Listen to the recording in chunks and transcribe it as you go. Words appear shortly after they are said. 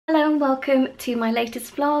Hello and welcome to my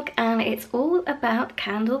latest vlog, and it's all about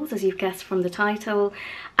candles, as you've guessed from the title.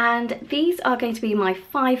 And these are going to be my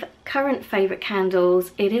 5 current favourite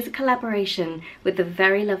candles. It is a collaboration with the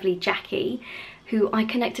very lovely Jackie, who I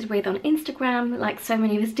connected with on Instagram, like so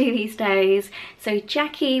many of us do these days. So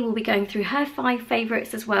Jackie will be going through her 5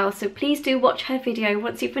 favourites as well, so please do watch her video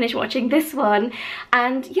once you finish watching this one.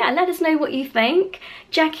 And yeah, let us know what you think.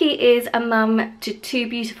 Jackie is a mum to 2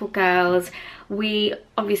 beautiful girls. We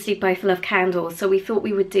obviously both love candles, so we thought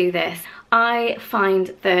we would do this. I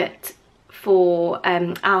find that for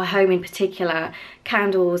our home in particular,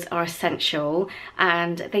 candles are essential,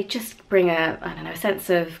 and they just bring a, I don't know, a sense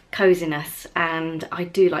of coziness, and I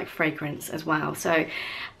do like fragrance as well. So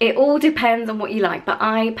it all depends on what you like, but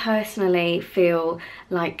I personally feel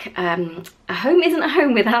like a home isn't a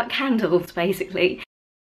home without candles, basically.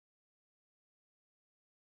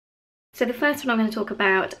 So the first one I'm going to talk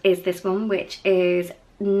about is this one, which is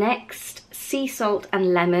Next Sea Salt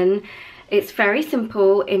and Lemon. It's very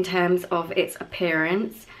simple in terms of its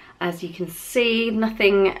appearance. As you can see,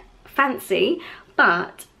 nothing fancy,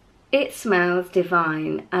 but it smells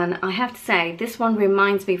divine. And I have to say, this one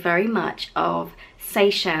reminds me very much of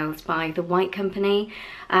Seychelles by The White Company.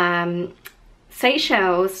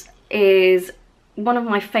 Seychelles is one of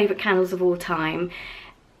my favourite candles of all time.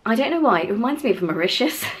 I don't know why, it reminds me of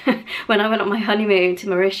Mauritius when I went on my honeymoon to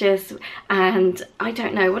Mauritius, and I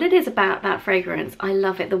don't know what it is about that fragrance. I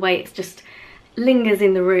love it, the way it just lingers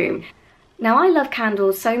in the room. Now, I love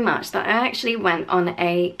candles so much that I actually went on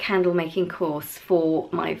a candle making course for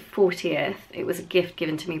my 40th. It was a gift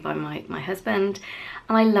given to me by my husband,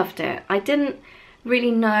 and I loved it. I didn't really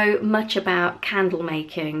know much about candle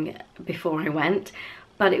making before I went,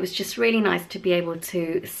 but it was just really nice to be able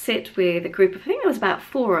to sit with a group of, I think there was about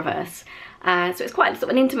 4 of us. So it's quite sort of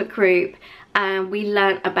an intimate group, and we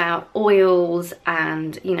learnt about oils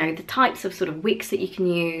and, you know, the types of sort of wicks that you can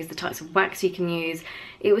use, the types of wax you can use.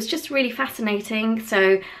 It was just really fascinating.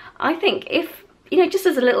 So I think if, you know, just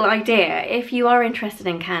as a little idea, if you are interested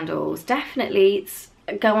in candles, definitely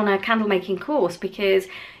go on a candle making course, because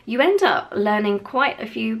you end up learning quite a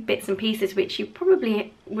few bits and pieces which you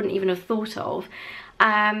probably wouldn't even have thought of.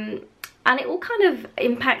 And it all kind of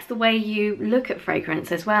impacts the way you look at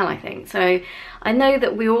fragrance as well, I think. So I know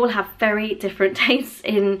that we all have very different tastes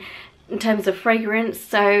in terms of fragrance,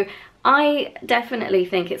 so I definitely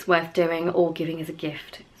think it's worth doing or giving as a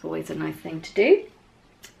gift. It's always a nice thing to do.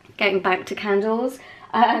 Getting back to candles,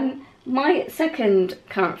 my second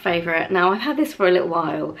current favourite, now I've had this for a little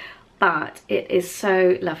while, but it is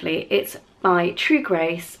so lovely. It's by True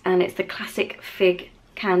Grace, and it's the classic fig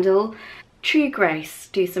candle. True Grace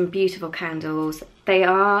do some beautiful candles. They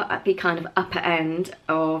are at the kind of upper end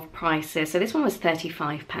of prices. So this one was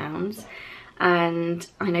 £35, and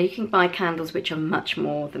I know you can buy candles which are much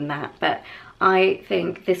more than that, but I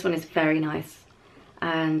think this one is very nice,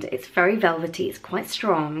 and it's very velvety, it's quite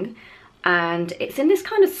strong, and it's in this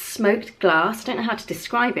kind of smoked glass. I don't know how to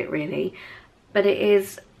describe it really, but it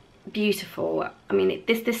is beautiful. I mean,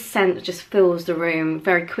 this scent just fills the room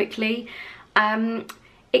very quickly.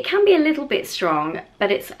 It can be a little bit strong, but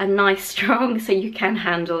it's a nice strong, so you can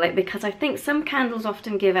handle it, because I think some candles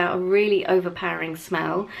often give out a really overpowering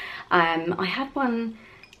smell. I had one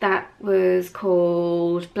that was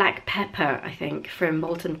called Black Pepper, I think, from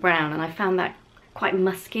Molton Brown, and I found that quite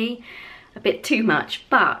musky, a bit too much,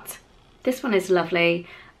 but this one is lovely.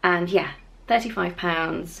 And yeah,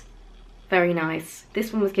 £35, very nice.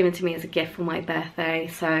 This one was given to me as a gift for my birthday,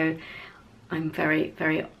 so I'm very,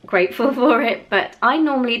 very grateful for it, but I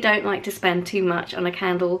normally don't like to spend too much on a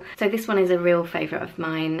candle. So this one is a real favourite of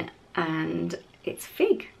mine, and it's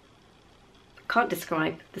fig. Can't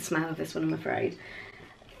describe the smell of this one, I'm afraid.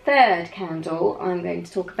 Third candle I'm going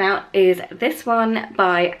to talk about is this one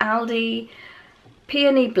by Aldi,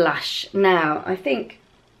 Peony Blush. Now, I think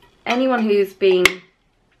anyone who's been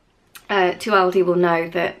to Aldi will know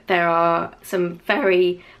that there are some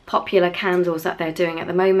very popular candles that they're doing at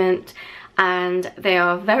the moment, and they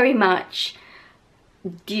are very much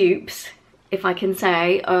dupes, if I can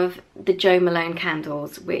say, of the Jo Malone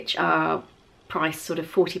candles, which are priced sort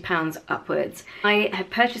of £40 upwards. I have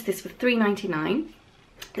purchased this for £3.99.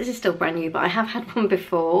 This is still brand new, but I have had one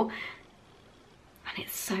before, and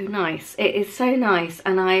it's so nice. It is so nice,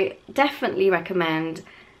 and I definitely recommend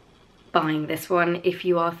buying this one if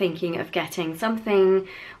you are thinking of getting something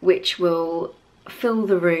which will fill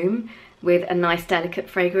the room with a nice delicate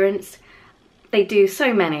fragrance. They do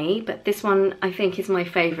so many, but this one I think is my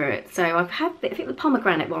favourite. So I've had, I think the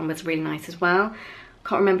pomegranate one was really nice as well.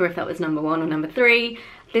 Can't remember if that was number 1 or number 3.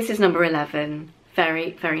 This is number 11.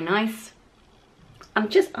 Very, very nice.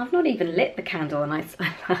 I've not even lit the candle, and I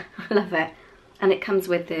love it. And it comes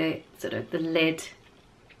with the sort of the lid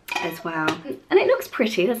as well. And it looks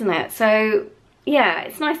pretty, doesn't it? So yeah,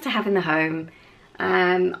 it's nice to have in the home.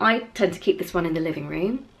 I tend to keep this one in the living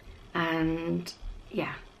room, and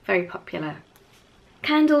yeah, very popular.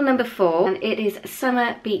 Candle number 4, and it is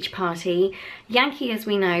Summer Beach Party. Yankee, as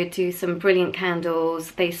we know, do some brilliant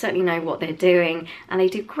candles. They certainly know what they're doing, and they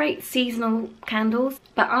do great seasonal candles.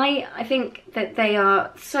 But I think that they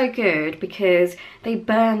are so good because they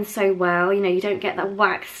burn so well. You know, you don't get that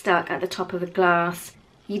wax stuck at the top of the glass.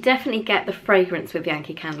 You definitely get the fragrance with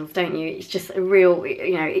Yankee candles, don't you? It's just a real,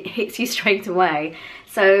 you know, it hits you straight away.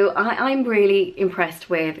 So I'm really impressed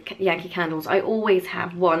with Yankee candles. I always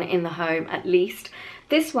have one in the home at least.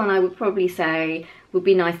 This one I would probably say would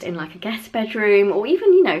be nice in like a guest bedroom, or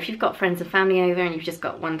even, you know, if you've got friends and family over and you've just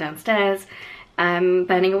got one downstairs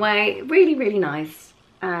burning away. Really, really nice.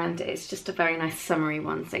 And it's just a very nice summery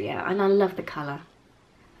one. So yeah, and I love the colour.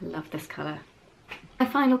 I love this colour. My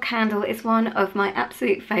final candle is one of my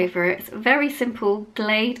absolute favourites. Very simple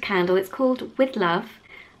Glade candle. It's called With Love.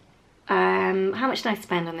 How much did I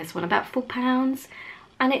spend on this one? About £4.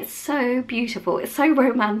 And it's so beautiful. It's so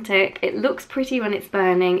romantic. It looks pretty when it's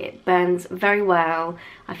burning. It burns very well.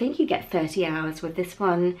 I think you get 30 hours with this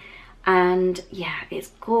one. And yeah,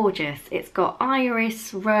 it's gorgeous. It's got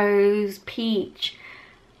iris, rose, peach,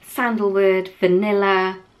 sandalwood,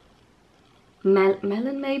 vanilla,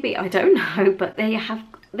 melon maybe, I don't know, but they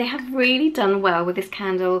have really done well with this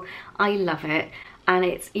candle. I love it, and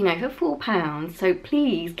it's, you know, for £4, so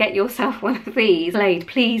please get yourself one of these. Glade,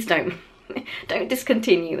 please don't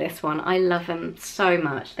discontinue this one. I love them so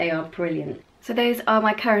much. They are brilliant. So those are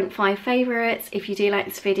my current 5 favourites. If you do like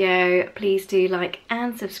this video, please do like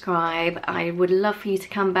and subscribe. I would love for you to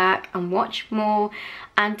come back and watch more,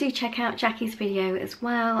 and do check out Jackie's video as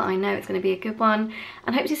well. I know it's going to be a good one,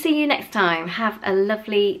 and hope to see you next time. Have a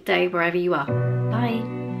lovely day wherever you are.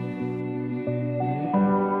 Bye.